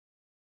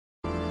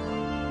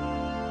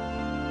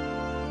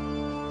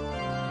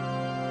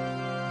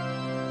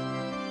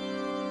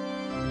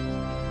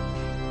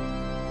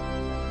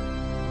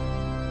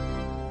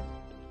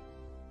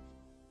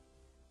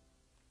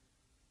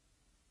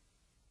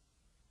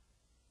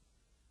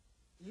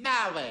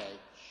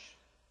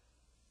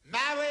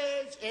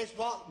is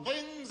what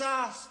brings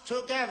us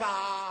together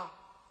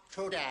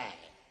today.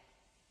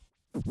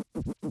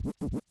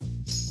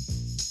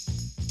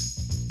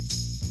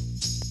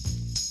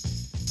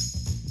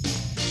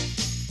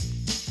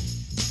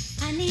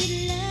 I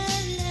need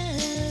love,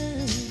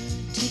 love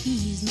to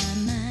ease my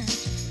mind.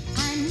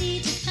 I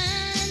need to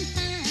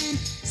find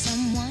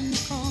someone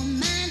to call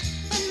mine.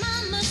 But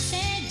Mama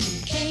said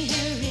you can't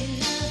hurry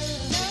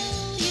love. No,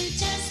 you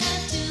just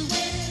have to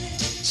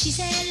wait. She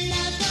said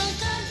love don't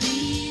come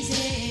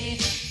easy.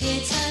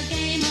 It's a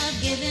game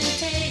of give and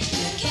take.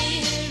 You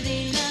can't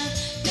hurry love.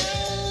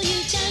 No,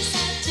 you just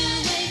have to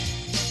wait.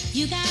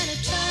 You gotta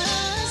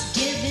trust,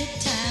 give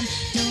it time.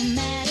 No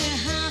matter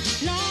how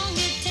long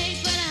it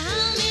takes, but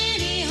how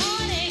many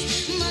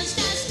heartaches must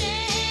I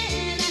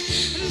stand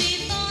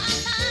before I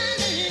find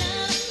the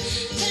love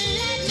to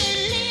let me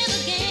live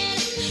again?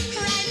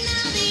 Right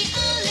now, the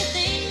only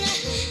thing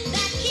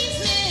that keeps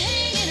me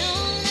hanging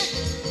on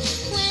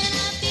when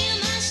I feel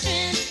my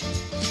strength,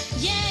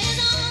 yeah, it's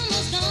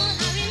almost gone.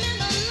 I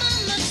remember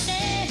Mama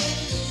said,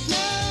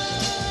 no,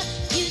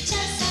 you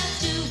just have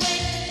to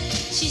wait.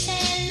 She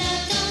said,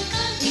 love don't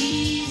come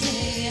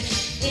easy.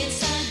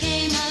 It's a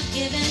game of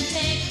give and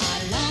take. How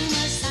long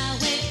must I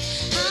wait?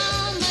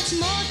 How much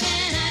more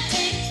can I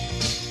take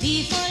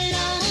before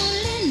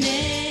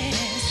loneliness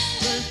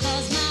will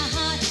cause my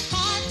heart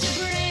to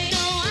break?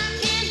 No, I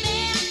can't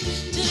bear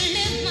to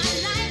live my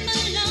life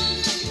alone.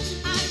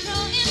 I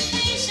grow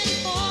impatient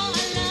for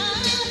a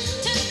love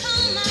to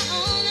call my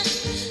own.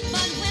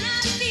 But when I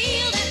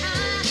feel that I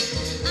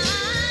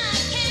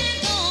can't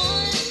go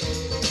on,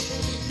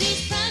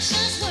 these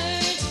precious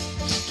words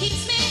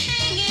keeps me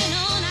hanging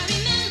on. I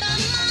remember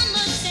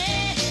Mama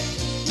said,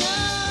 no,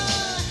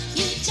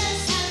 you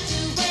just have to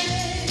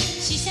wait.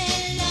 She said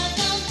love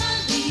don't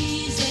come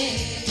easy.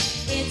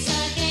 It's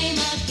a game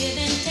of give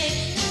and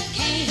take. You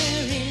can't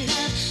hurry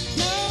love.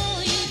 No,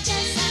 you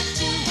just have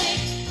to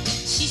wait.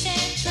 She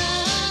said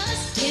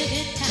trust, give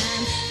it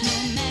time. No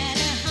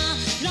matter how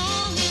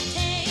long it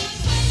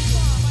takes.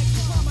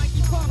 Mikey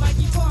Palms.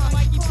 Good now.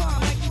 Mikey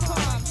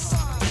Palms.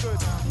 Good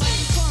now. Mikey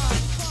Palms.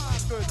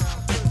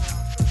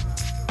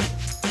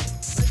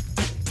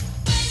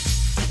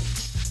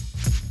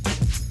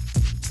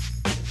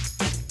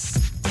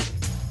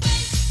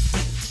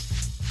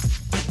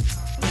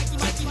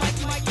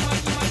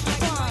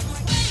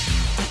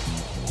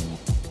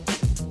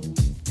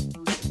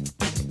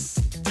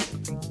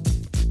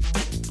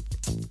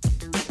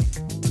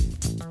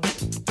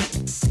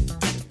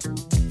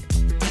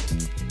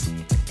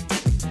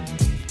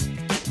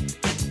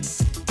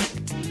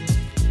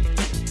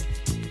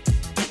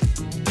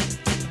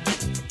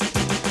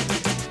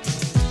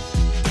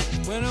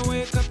 When I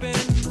wake up in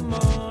the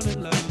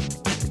morning, love,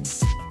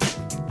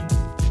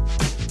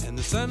 and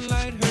the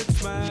sunlight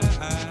hurts my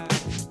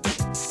eyes,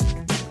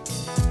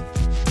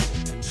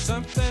 and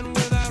something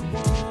without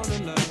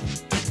warning, love,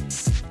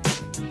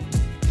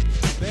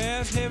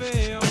 bears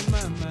heavy on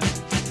my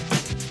mind.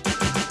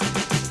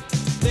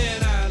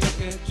 Then I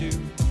look at you,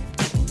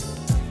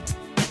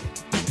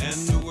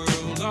 and the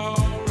world's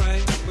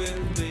alright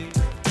with me.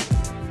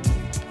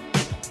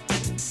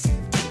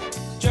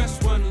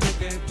 Just one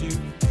look at you,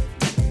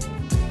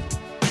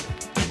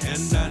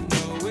 and I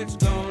know it's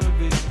gonna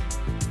be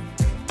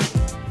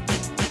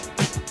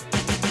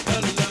a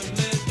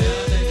lovely day.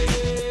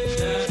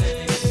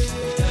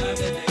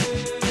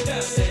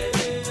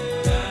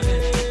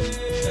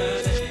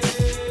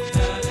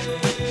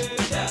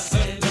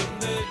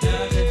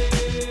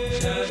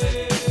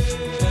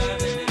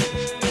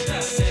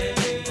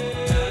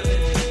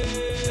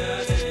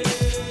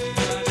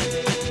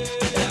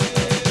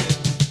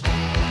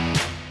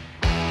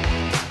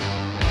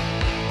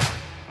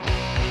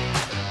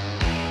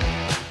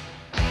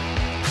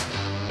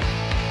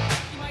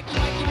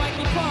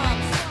 Mikey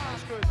Palms.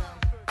 Good now.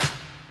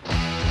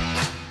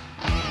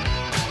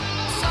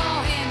 Saw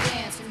him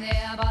dancing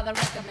there by the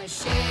record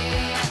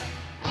machine.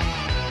 I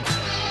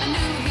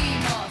knew he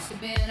must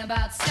have been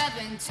about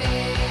 17. He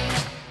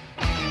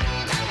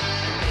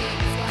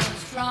was going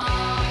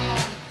strong,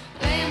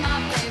 playing my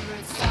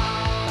favorite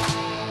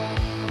song,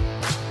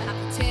 and I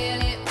could tell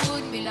it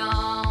wouldn't be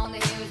long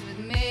that he was with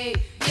me,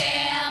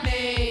 yeah,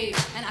 me.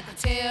 And I could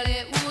tell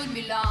it wouldn't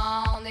be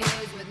long that he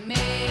was with me,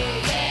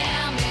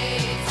 yeah, me.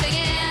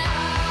 Singing, I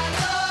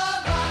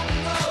love rock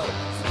and roll,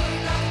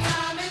 sweet like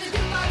time in the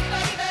jukebox,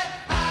 baby.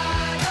 I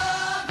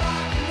love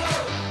rock and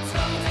roll, so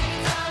take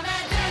your time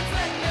and dance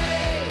with me.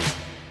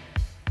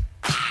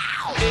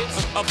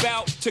 It's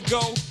about to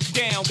go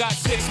down. Got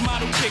 6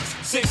 model chicks,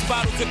 6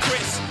 bottles of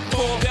Chris,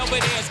 4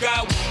 Belvedere's,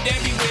 got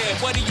everywhere.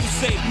 What do you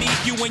say? Me,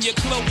 you, and your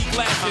Chloe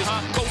glasses.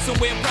 Go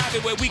somewhere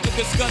private where we can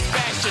discuss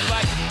fashion,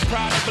 like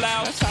Prada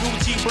blouse,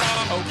 Gucci bra,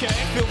 okay,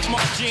 Filth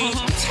Mark jeans.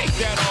 Take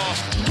that off.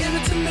 Give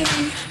it to me.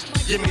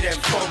 give me that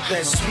funk,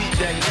 that sweet,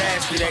 that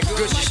nasty, that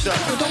gushy stuff.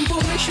 Don't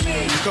bullshit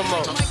me. Come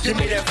on, give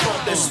me that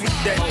funk, that sweet,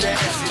 that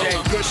nasty,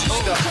 that gushy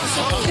stuff.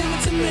 Give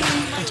it to me.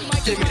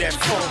 Give me that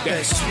funk,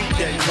 that sweet,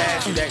 that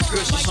nasty, that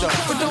gushy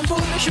stuff. But don't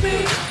bullshit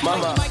me.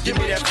 Mama, give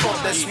me that funk,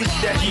 that sweet,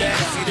 that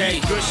nasty,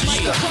 that gushy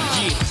stuff.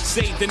 Yeah,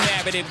 save the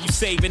narrative, you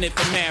saving it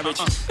for marriage.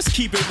 Let's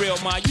keep it real,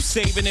 ma, you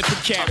saving it for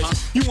carriage.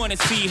 You wanna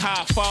see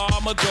how far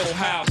I'ma go,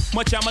 how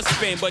much I'ma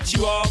spend, but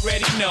you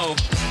already know.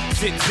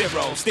 Zip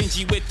zero,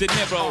 stingy with the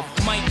Niro.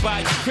 Might buy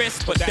you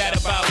crisp, but that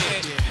about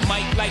it.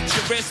 Might light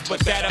your wrist,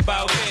 but that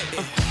about it.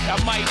 I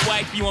might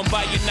wipe you and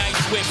buy you nice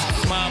whips,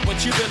 mom,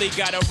 but you really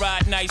gotta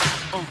ride nice.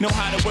 Know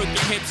how to work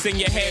your hips and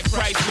your head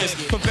priceless.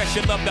 Confess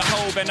you love the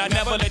Hove and I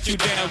never let you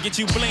down. Get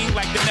you bling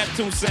like the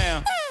Neptune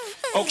sound.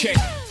 Okay.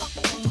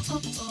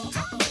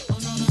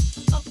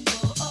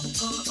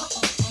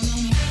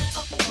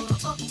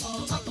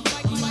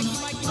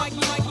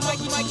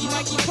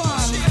 MIkey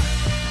Palms.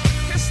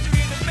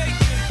 History in the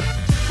making.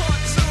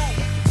 Part 2.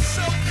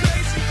 So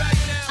crazy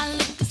right now. I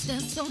look and stare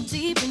so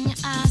deep in your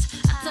eyes.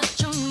 I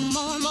touch on you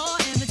more and more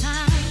every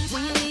time.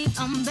 When you leave,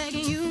 I'm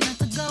begging you not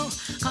to go.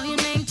 Call your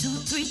name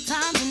 2-3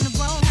 times in a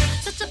row.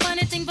 Such a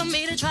funny thing for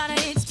me to try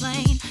to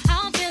explain.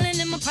 How I'm feeling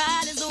and my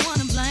pride is the one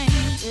to blame.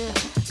 Yeah.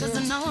 Cause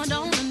I know I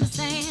don't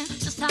understand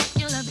just how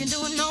your love can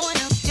do it, no one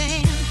else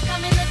can.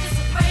 Got me looking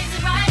so crazy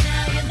right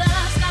now. Your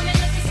love's got me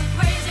looking so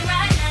crazy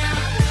right now.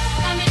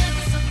 Got me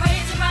looking so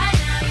crazy right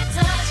now. Your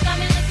touch got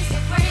me looking so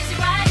crazy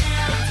right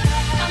now.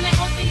 Got me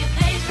hoping you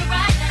page me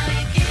right now.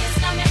 Your kiss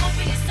got me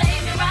hoping you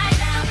save me right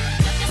now.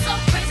 Looking so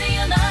crazy,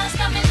 your love's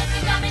got me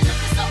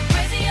looking so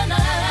crazy, your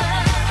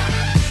love.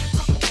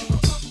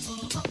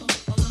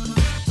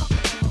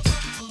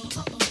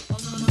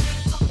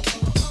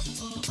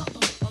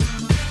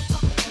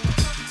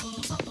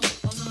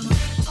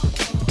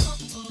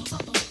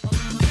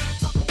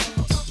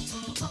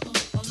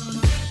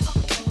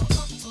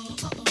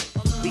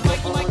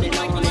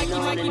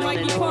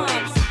 MIkey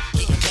Palms.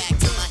 Getting back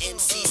to my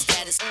MC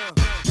status.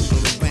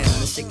 Around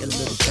and shake a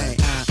little thing.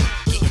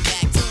 Getting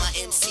back to my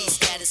MC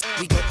status.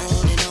 We go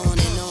on and on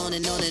and on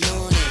and on and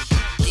on and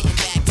getting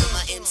back to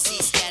my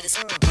MC status.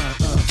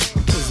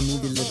 Please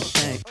move your little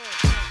thing.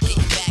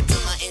 Getting back to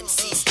my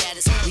MC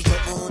status. We go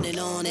on and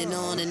on and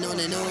on and on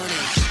and on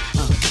and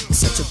it's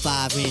such a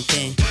vibrant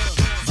thing.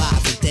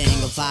 Vibrant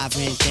thing, a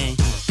vibrant thing.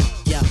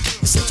 Yeah,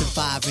 it's such a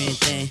vibrant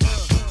thing.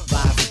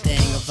 Vibrant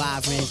thing, a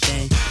vibrant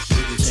thing.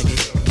 Check it,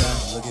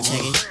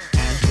 check it,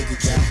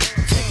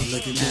 check it,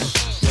 look at me,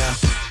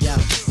 yeah,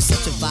 it's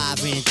such a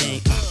vibrant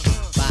thing,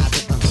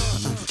 vibrant,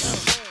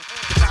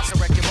 About to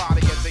wreck your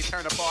body as they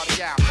turn the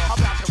party out.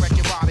 About to wreck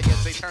your body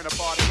as they turn the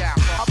party out.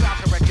 About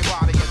to wreck your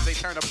body as they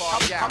turn the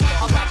party out.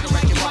 About to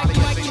wreck your body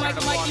as they turn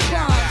the party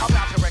out.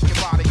 About to wreck your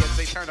body as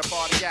they turn the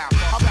party out.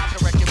 About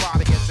to wreck your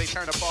body as they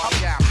turn the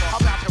party out.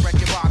 About to wreck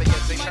your body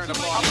as they turn the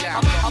party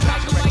out.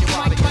 About to wreck your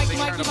body as they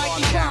turn the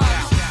party out.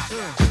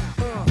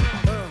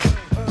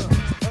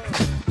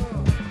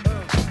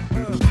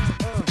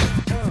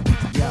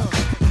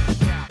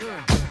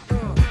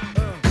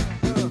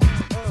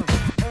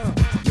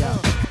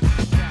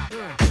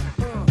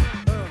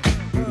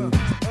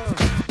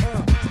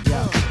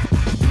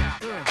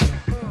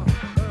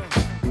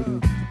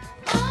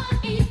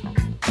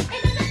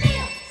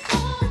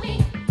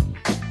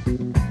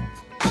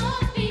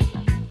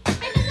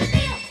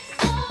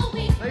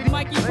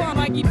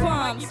 MIkey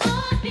Palms.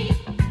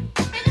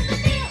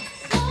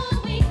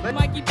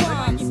 MIkey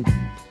Palms.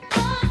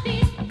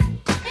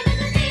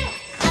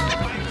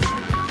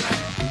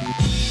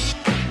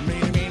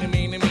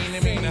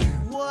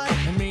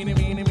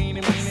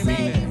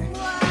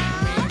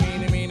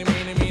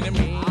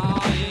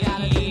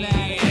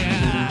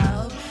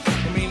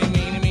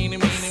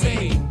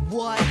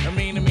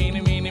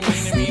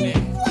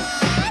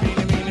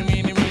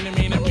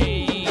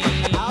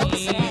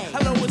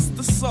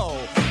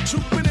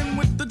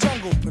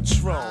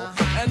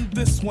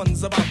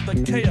 One's about the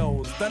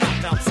KOs, the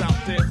knockouts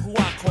out there who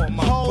I call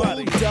my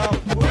buddy.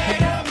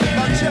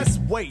 Now just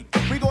wait,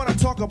 we're gonna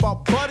talk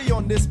about Buddy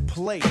on this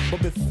plate.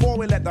 But before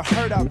we let the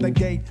herd out the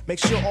gate, make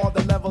sure all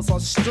the levels are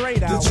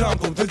straight out. The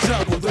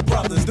jungle, the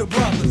brothers.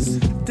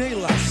 De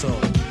La Soul,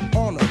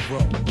 on the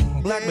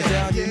road. Black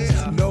medallions,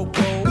 no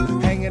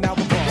gold, hanging out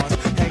with bars,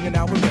 hanging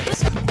out with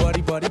mates.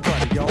 Buddy,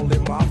 all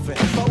in my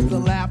face. Fold the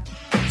lap.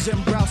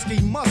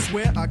 Jimbrowski must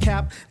wear a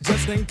cap,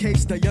 just in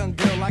case the young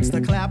girl likes to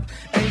clap.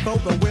 Ain't for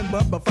the win,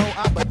 but before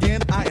I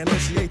begin, I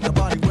initiate the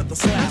body with a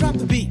slap. I drop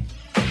the beat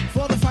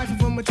for the fight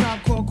from a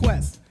Tribe Called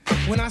Quest.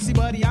 When I see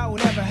Buddy, I will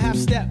never half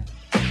step.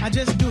 I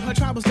just do her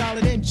tribal style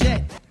and then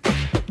jet.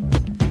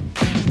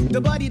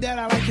 The Buddy that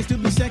I like is to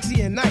be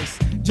sexy and nice,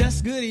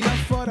 just good enough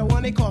for the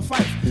one they call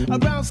Fife. A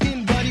brown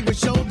skinned Buddy with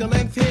shoulder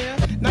length hair,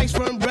 nice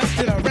firm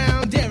breasted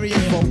around area.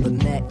 For the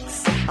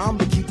next, I'm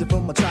the cutie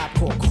from a Tribe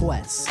Called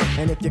Quest.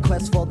 And if your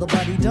quest for the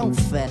Buddy, don't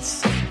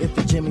fess. If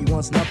the Jimmy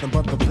wants nothing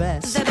but the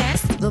best,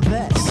 the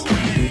best.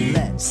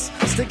 Let's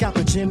stick out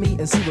the Jimmy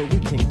and see what we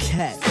can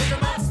catch.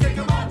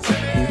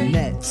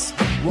 Nets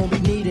won't be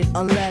needed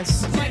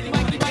unless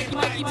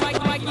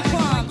MIkey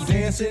Palms.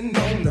 dancing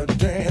on the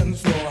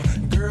dance floor.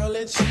 Girl,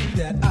 it's you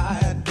that I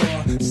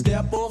adore.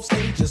 Step off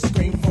stage, just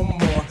scream for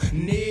more.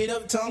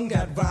 Native tongue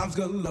got rhymes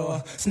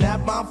galore.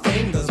 Snap my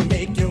fingers,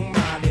 make you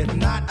mine. If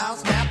not, I'll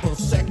snap a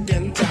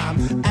second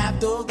time.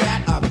 After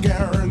that, I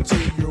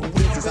guarantee you will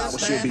be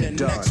standing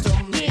next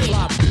to me.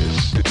 Flop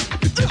this.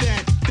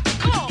 That.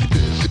 Come on.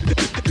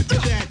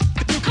 That.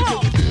 Come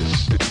on.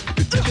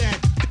 That.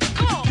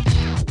 Come on.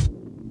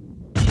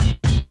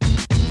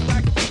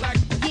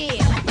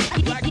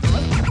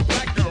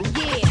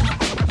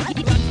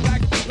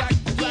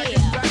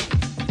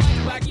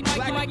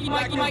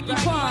 MIkey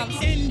Palms.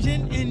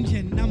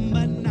 Engine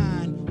number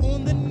 9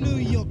 on the New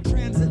York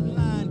Transit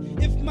line.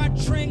 If my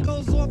train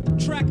goes off the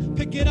track,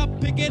 pick it up.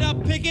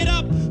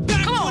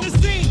 Back on the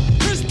scene,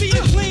 crispy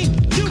and clean.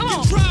 You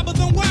can try, but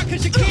don't why,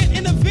 cause you can't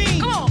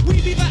intervene.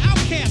 We be the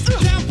outcasts,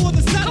 down for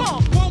the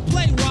settle. Won't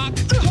play rock,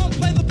 won't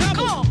play the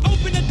pebble.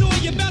 Open the door,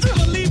 you best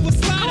believe we're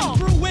sliding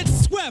through it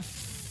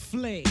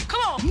swiftly.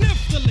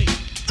 Niftily,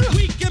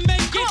 we can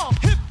make it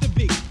hip to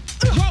be.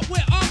 What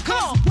we're on,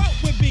 cause what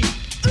we be.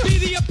 Be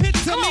the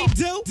epitome,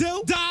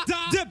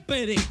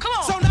 dippity.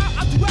 So now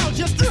I dwell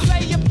just to say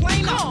it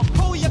plainer.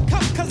 Hold your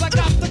cup, cause I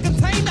got the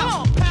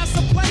container. Pass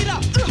a plate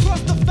up,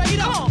 cross the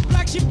fader.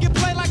 Black sheep get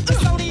played like the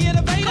Sony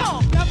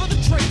Innovator. Never the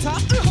traitor,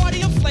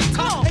 party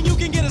inflator. And you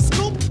can get a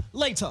scoop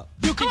later.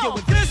 You can get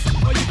with this,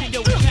 or you can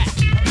get with that.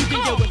 You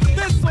can get with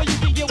this, or you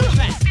can get with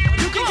that.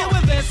 You can get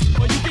with this,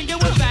 or you can get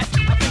with that.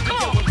 I think you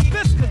get with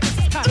this, cause this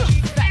is kind of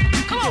fat.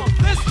 You can get with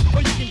this,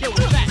 or you can get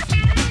with that.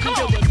 You can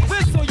get with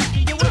this, or you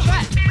can get with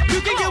that. You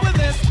can get with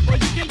this, or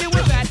you can get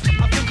with that.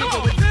 I think you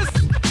get with this,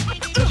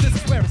 cause this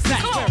is where it's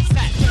at, where it's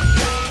at.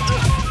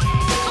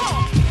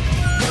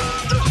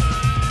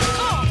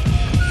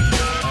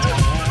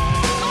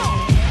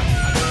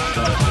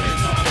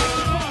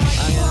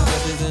 I got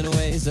methods and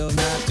ways so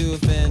not to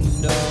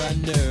offend or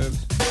unnerve.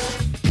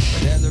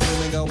 There's a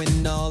rumor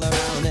going all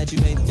around that you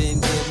ain't been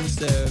getting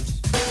served.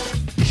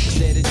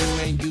 Say that you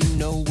ain't, you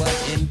know what,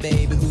 and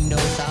baby, who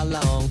knows how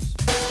long.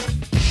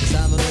 Cause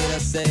I'm a leader,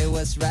 say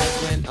what's right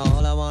when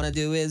all I wanna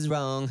do is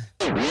wrong.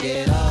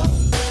 Get off.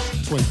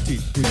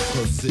 23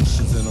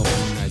 positions in a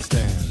one-night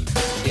stand.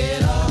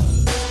 Get off.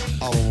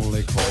 I'll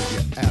only call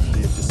you after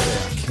if you say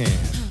I can.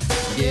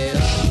 Get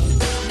off.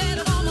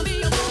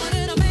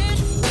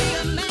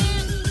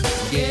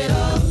 Get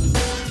off.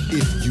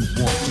 If you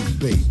want to,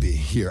 baby,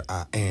 here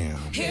I am.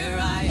 Here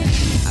I am.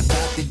 I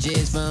got the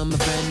jizz from a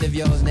friend of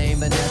yours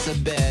named Vanessa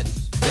Bet.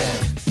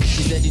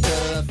 She said you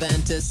told her a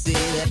fantasy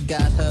that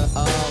got her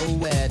all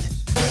wet.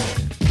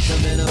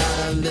 Something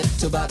about a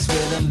little box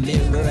with a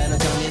mirror and a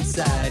tongue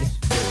inside.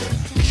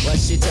 What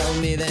she told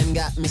me then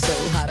got me so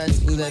hot and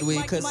smooth that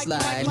we could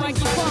slide.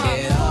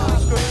 Get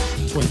off.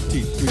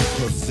 23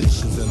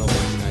 positions in a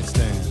one-night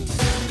stand.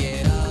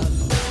 Get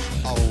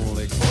off. I'll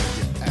only call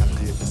you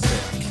after if you say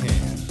I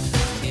can.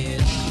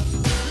 Get off.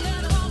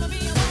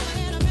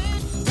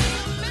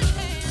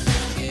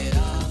 Get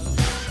off.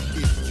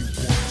 If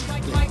you want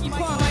to, MIkey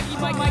Palms.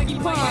 MIkey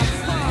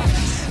Palms.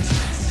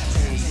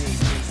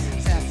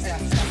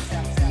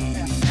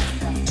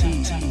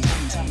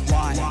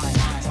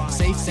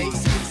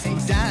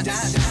 Safe, dance.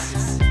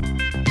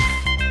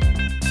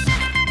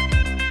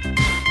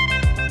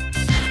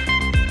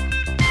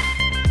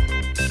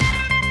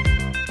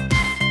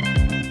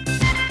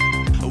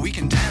 We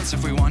can dance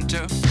if we want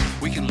to.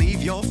 We can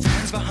leave your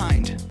friends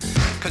behind.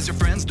 Cause your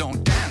friends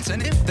don't dance,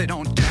 and if they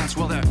don't dance,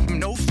 well, they're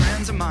no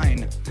friends of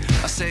mine.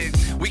 I say,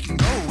 we can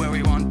go where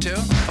we want to,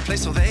 a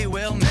place where they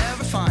will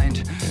never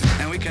find.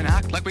 And we can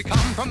act like we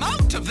come from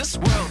out of this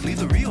world, leave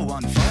the real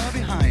one far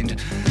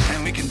behind.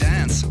 And we can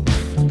dance.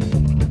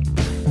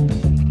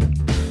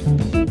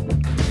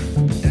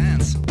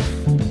 Dance.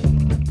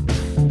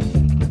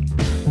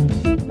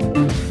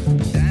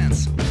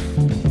 Dance.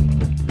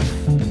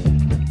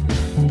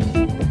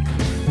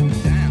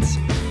 Dance.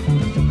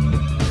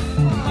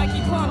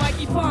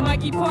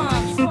 MIkey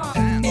Palms.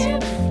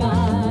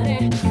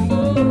 Everybody,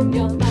 move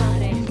your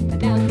body.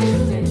 Now do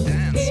it.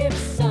 Here's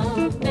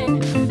something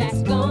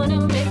that's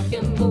gonna make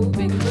you move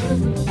and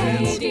groove.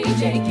 Hey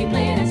DJ, keep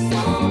playing that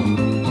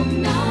song all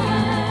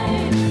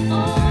night,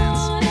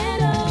 on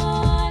and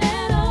on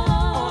and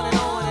on,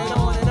 and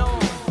on and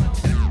on.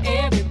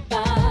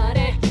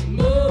 Everybody,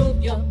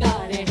 move your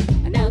body.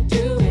 Now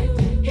do it.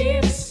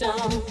 Here's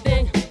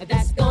something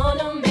that's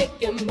gonna make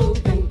you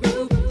move and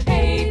groove.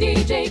 Hey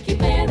DJ, keep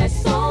playing that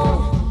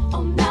song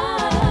all night.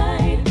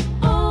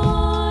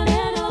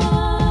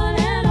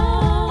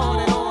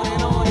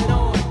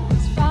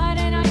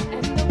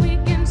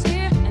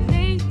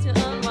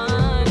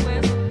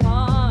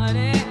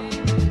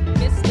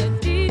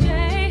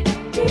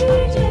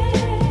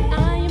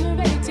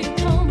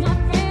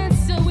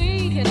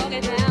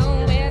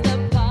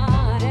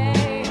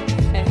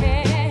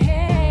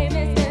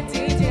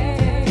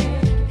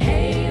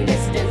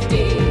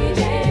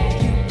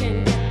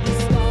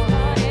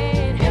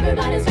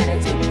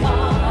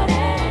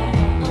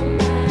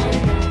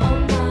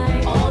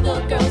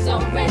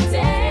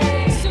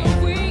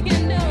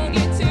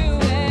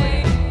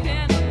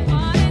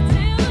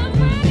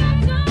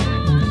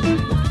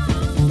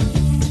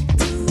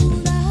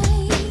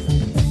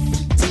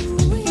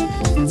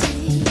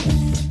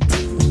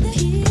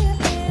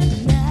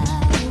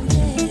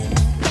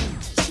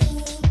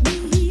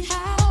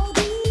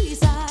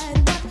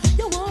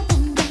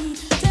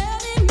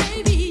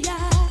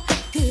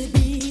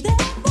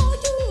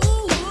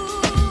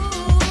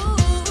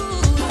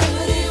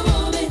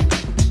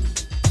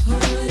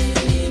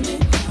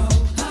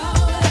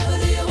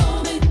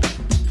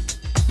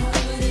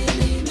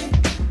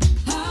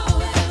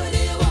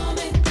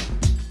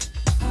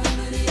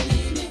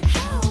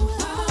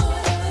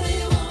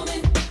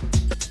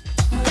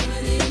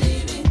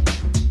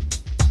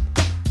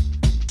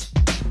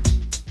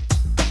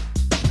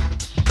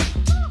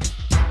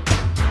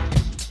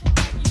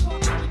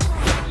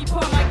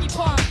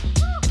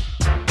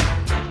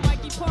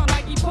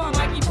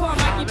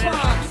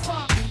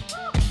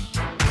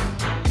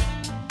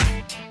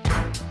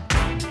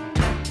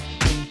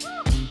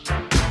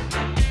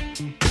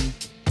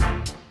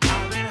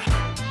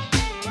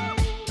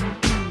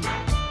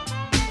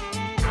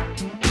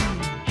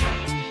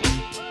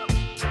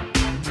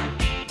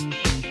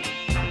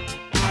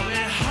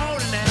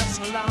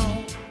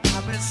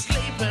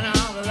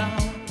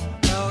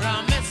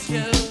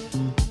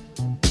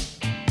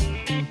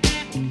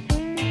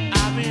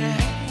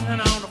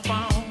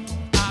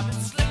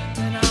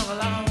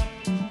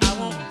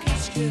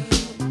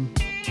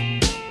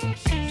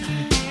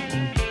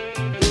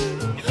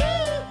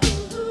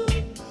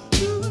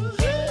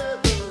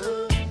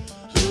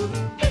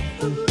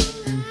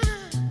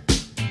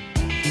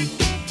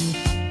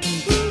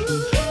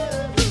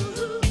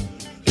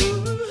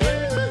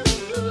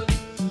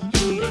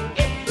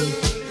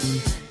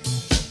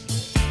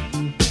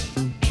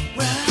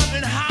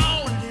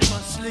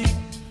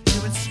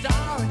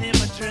 starring in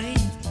my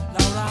dreams.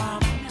 Laura,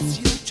 it's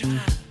your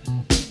time.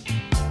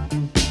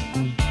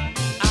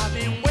 I've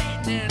been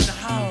waiting in the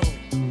hall,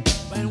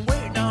 been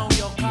waiting on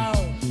your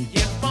call.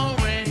 Your phone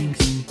rings,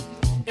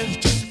 it's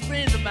just a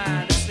friend of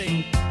mine to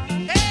see.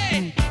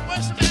 Hey,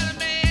 what's the matter,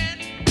 man?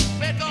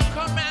 We're gonna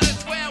come round at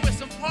 12 with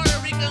some Puerto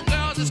Rican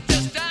girls. It's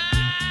just to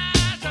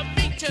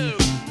meet to.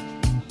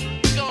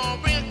 We're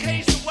gonna bring a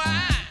case of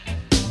wine.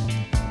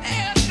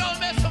 Hey, let's go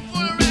mess some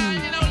foot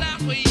around, you know, like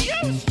we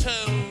used to.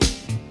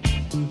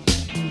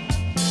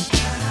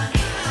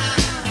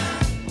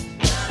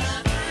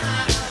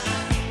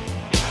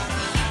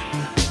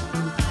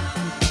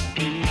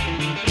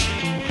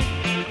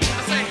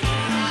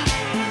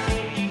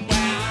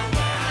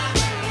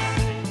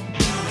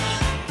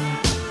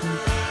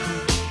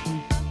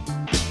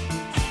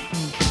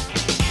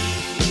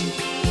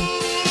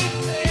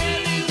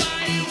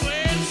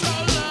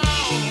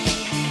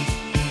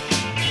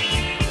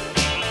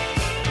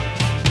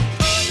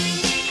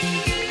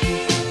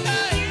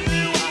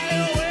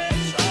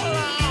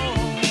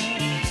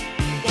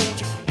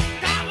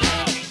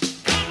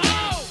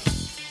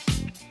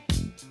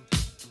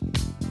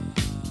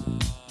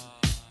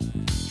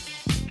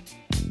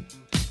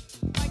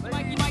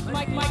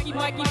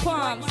 MIkey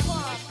Palms.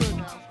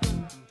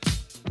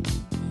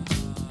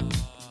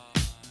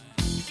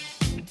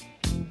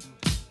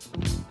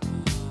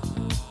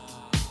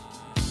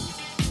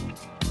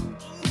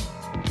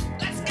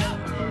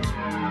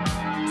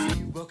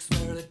 She walks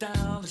merrily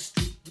down the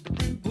street with the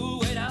brim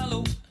pulled way down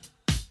low.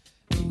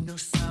 Ain't no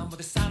sound but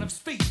the sound of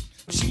speed.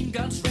 Machine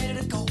guns ready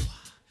to go.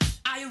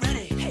 Are you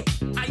ready? Hey,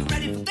 are you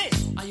ready for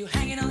this? Are you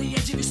hanging on the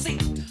edge of your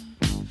seat?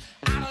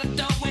 Out of the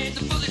doorway,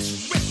 the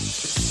bullets rip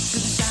to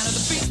the sound of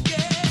the beat.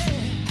 Yeah.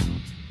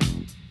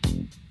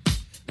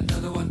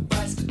 Another one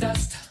bites the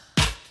dust.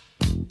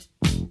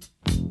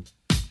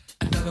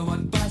 Another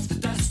one bites the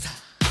dust.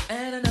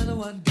 And another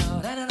one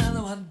gone. And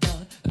another one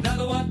gone.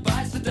 Another one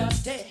bites the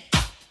dust. Hey,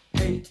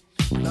 hey,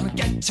 I'm gonna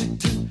get you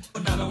too.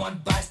 Another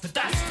one bites the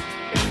dust.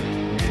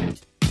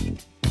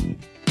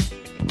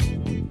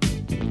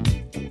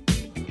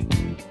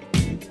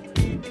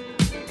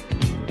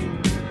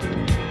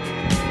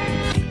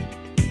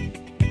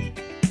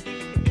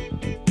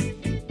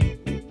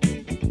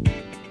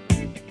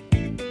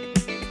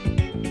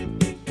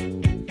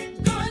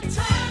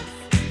 Time.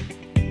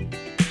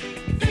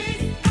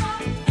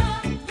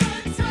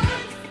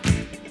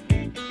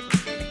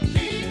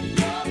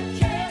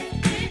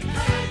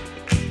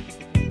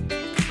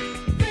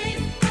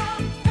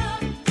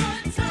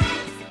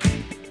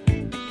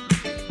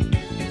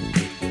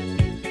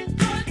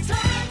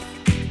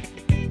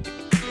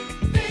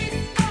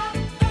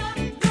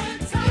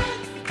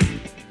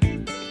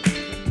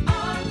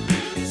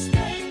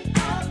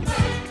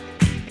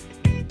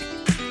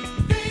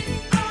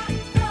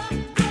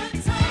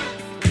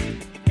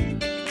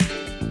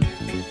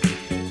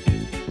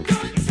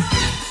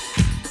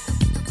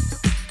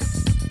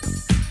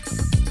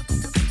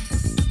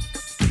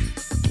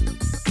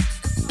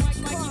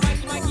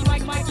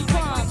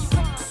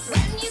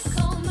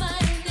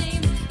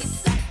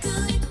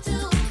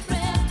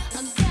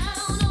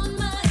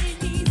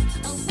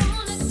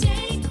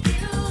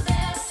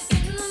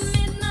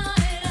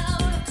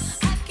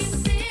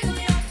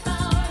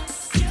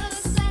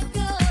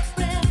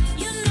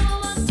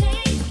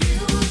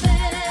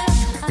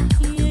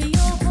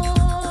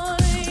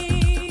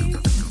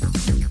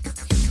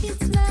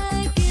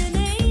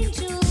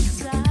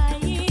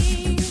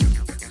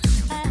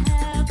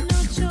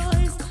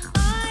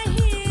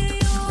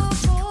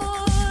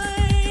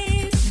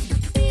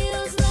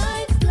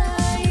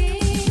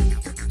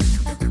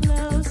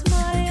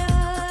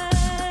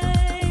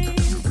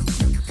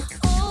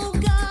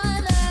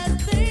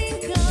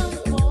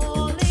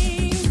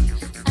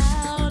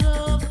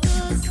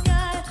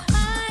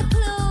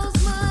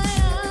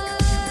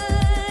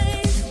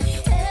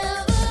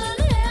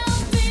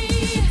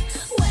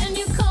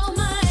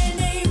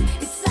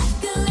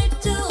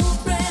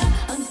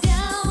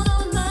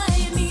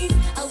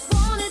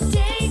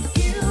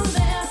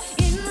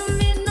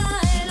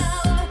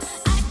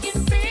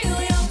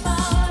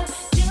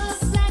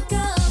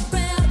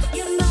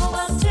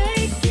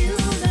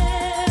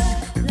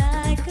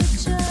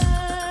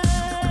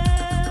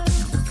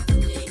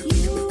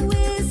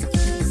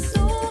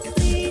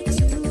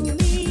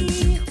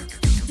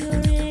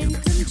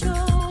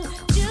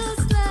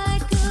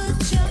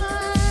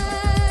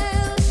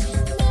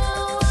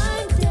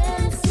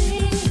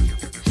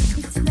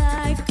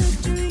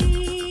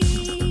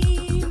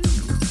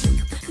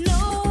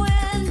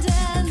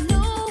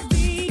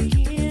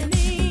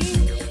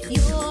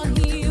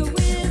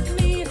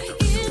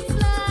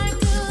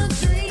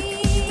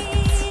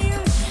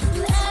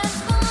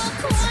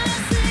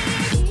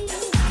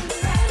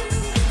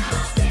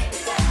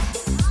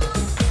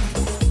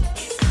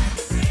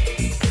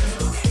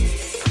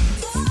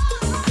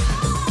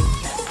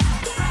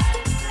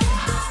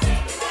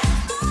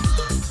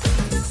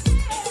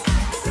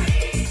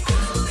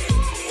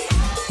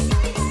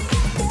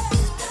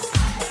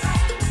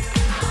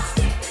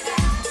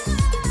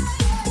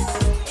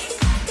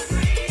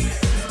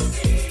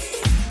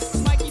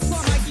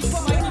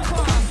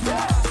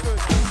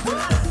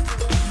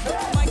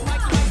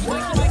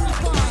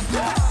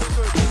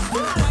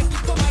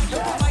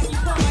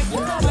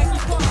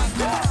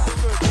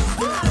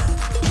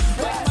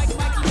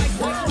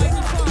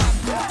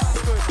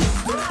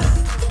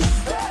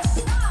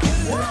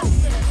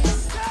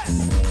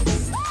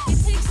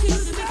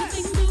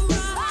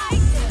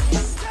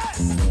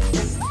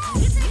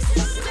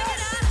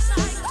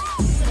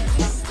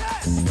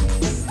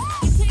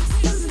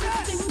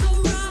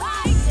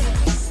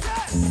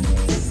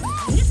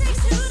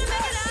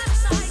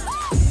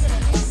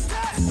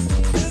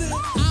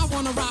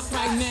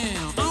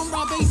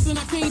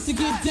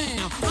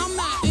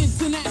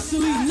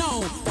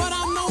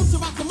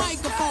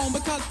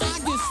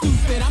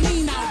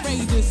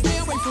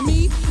 for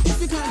me, if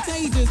you're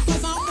contagious,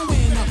 cause I'm a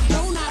winner,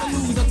 no not a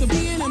loser. To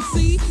be an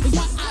MC is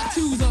what I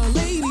choose.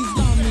 Ladies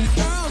love me,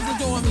 girls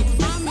adore me.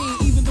 I mean,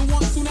 even the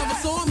ones who never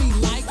saw me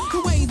like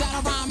the way that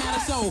I rhyme at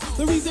a show.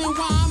 The reason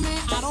why,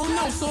 man, I don't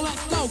know, so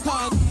let's go,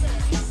 cause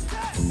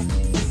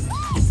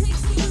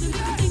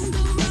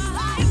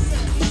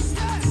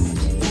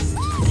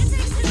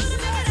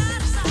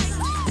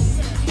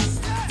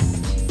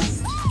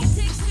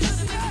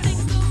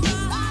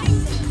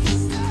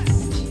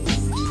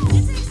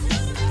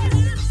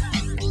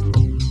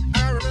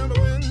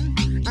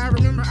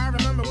I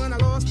remember when I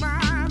lost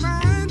my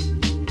mind.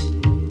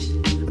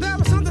 There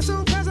was something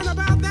so pleasant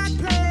about that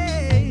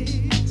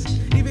place.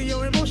 Even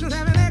your emotions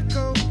have an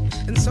echo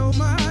in so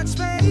much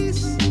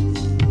space.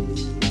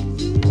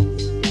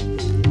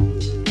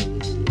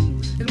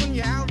 And when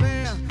you're out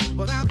there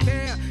without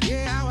care,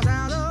 yeah, I was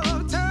out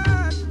of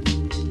touch.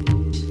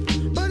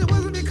 But it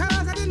wasn't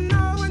because I didn't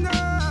know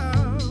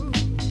enough.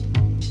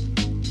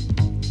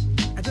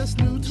 I just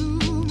knew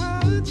too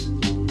much.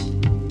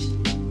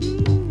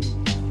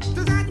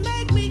 Does that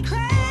make me crazy?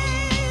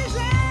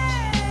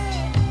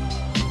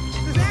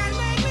 Does that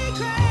make me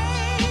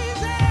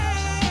crazy?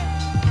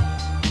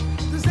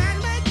 Does that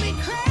make me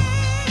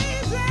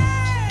crazy?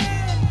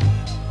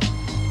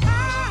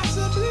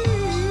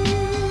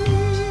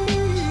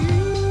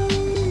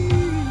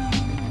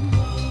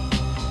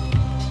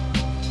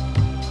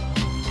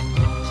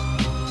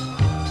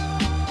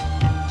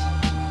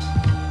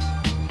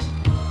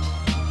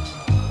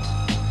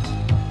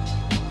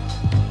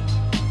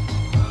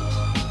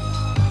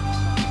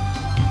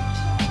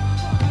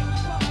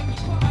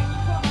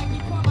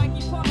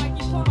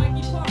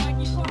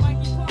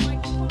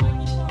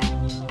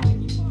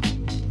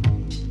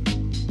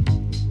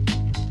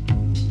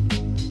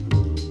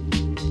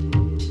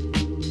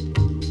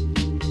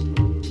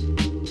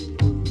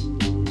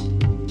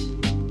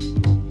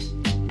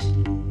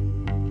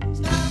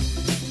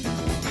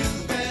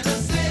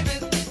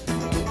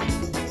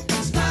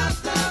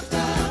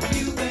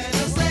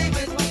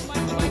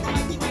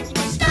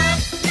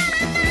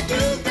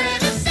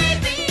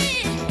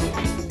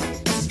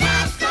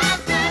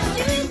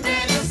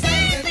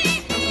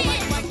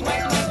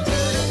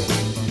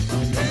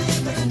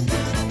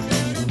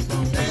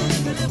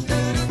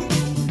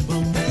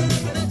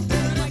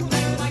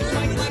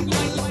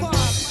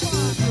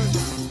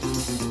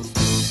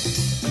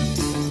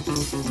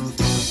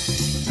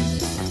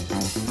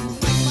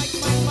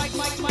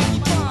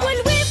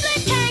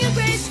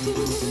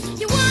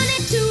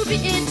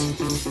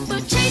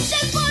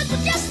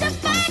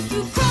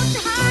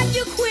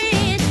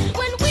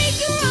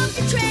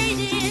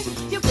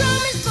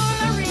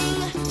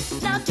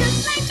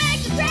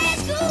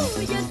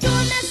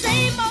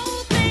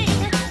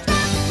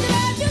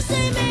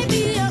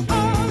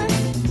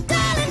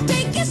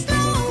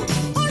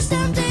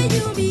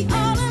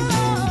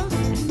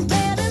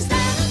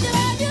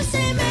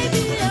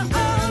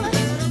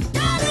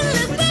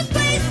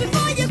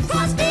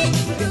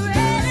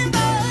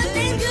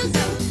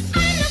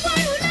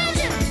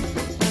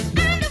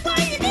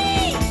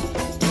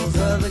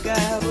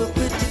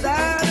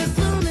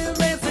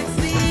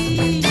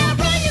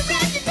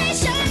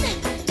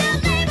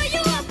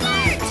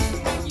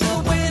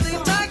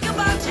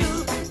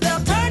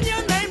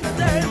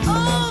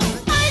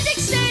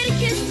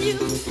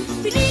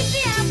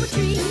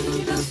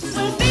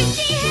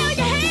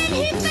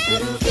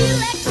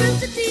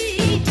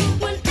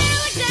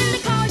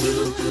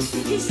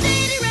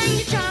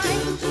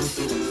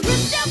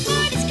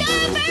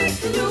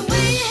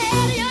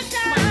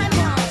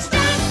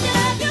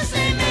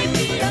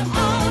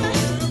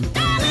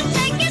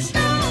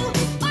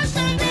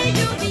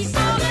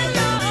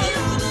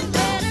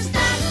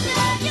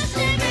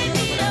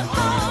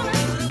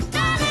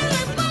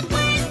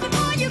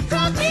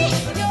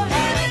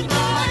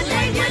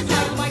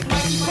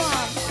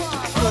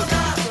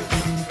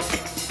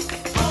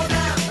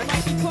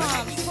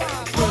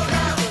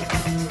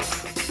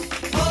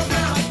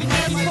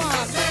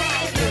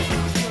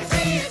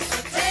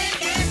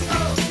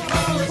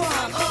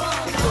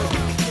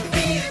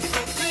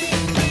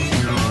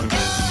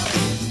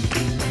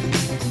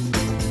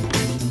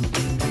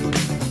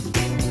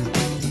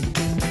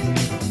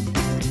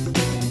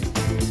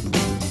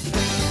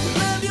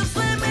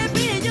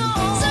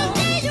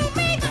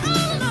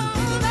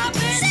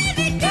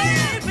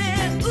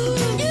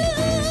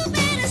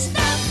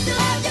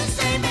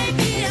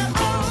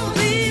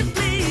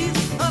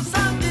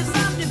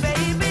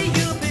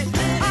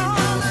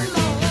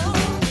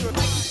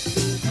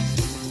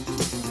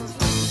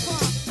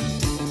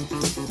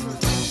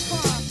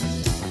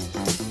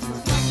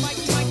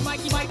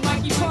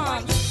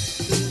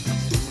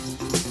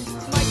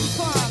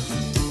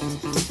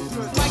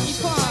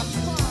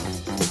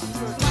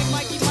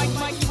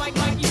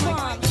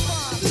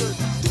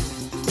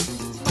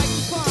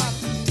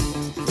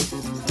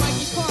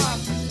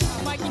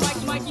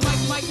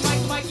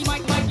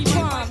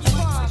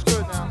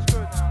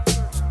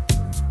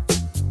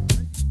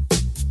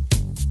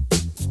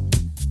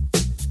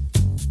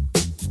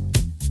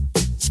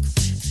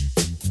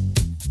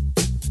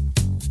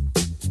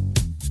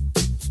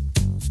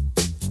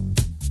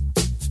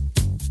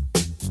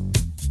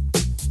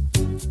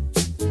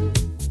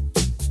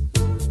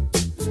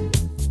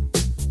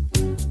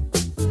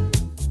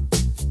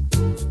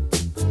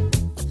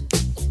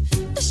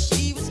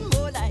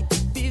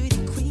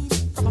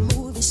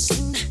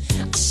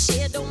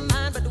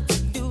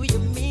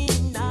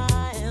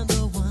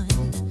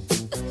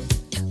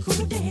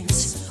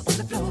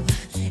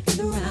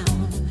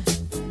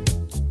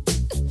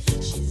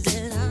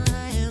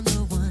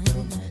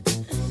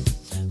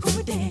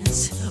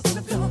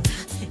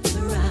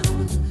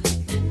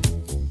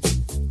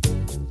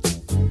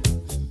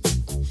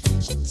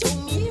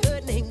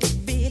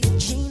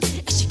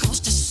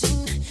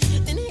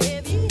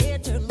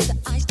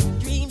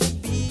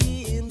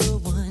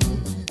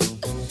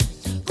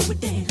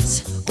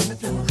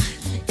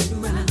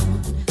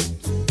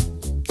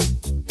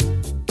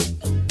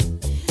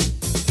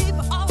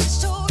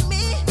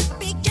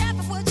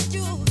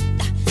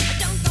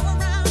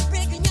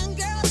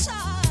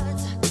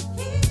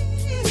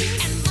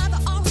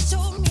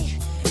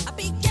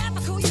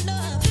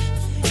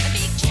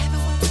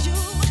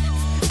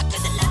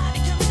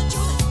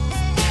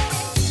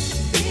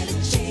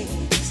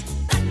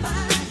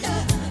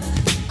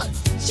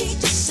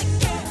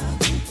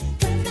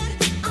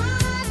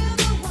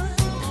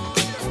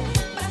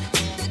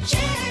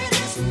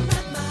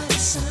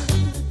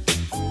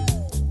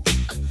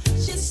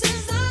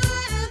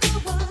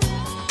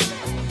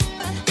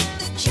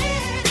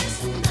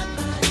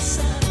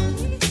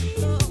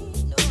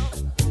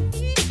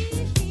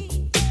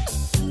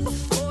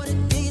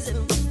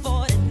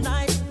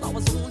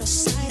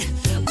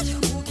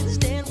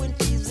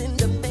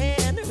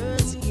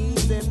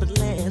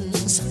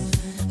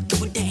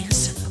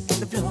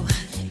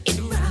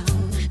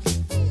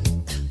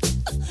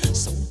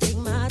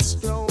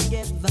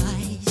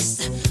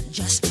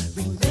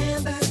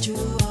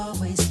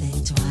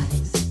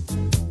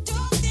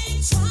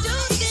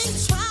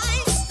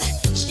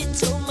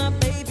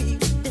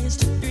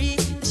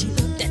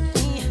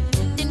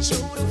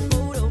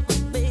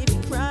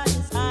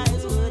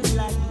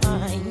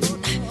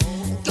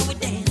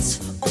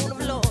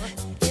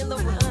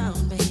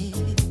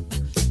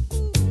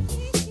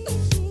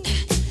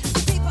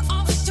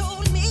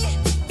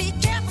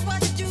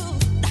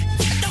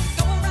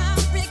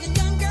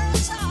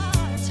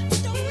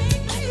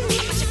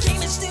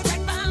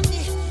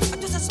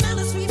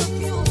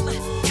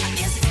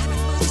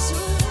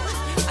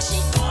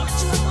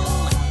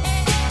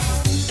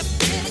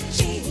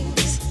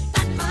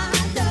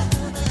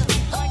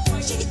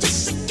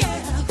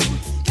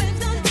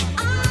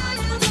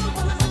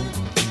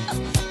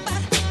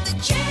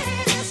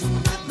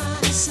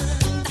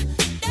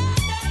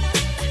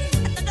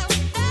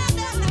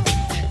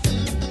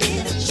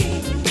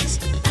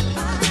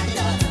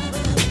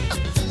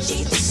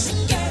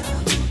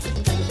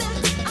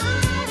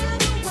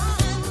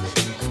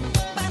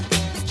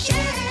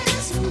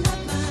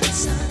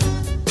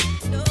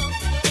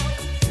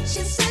 She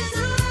says I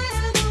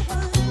am the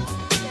one,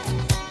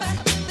 but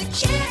the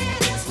kid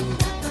is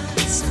not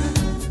my son.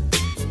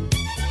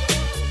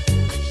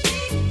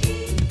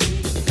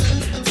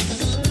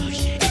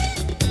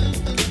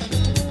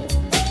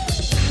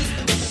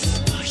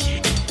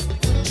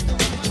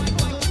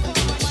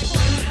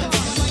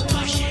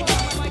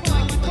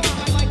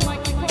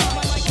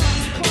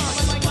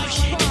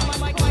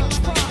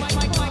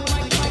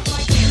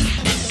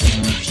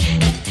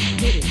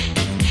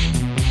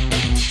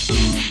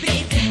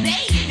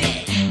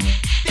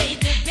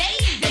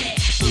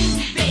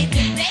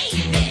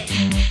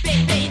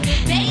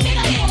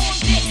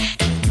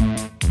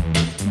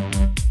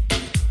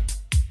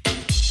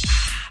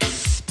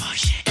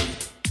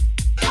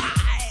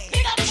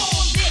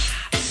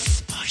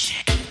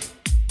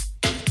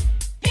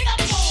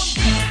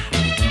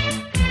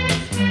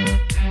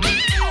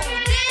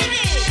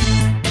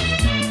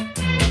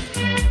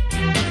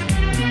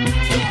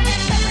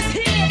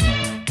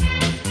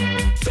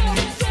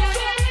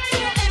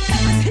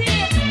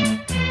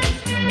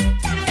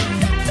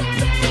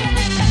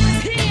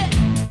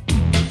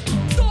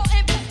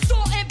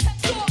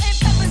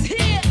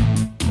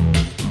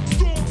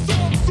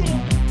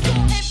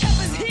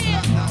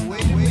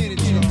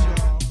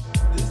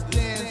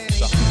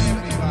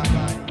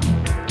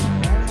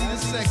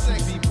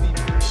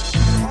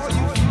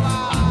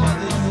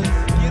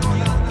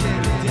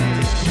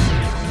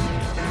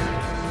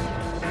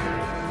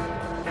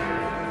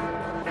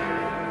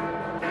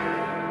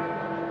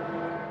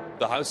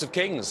 The House of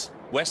Kings,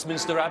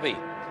 Westminster Abbey.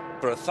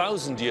 For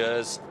 1,000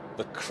 years,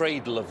 the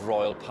cradle of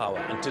royal power.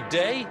 And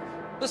today,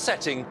 the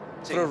setting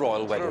for a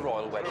royal wedding.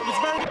 It's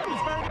very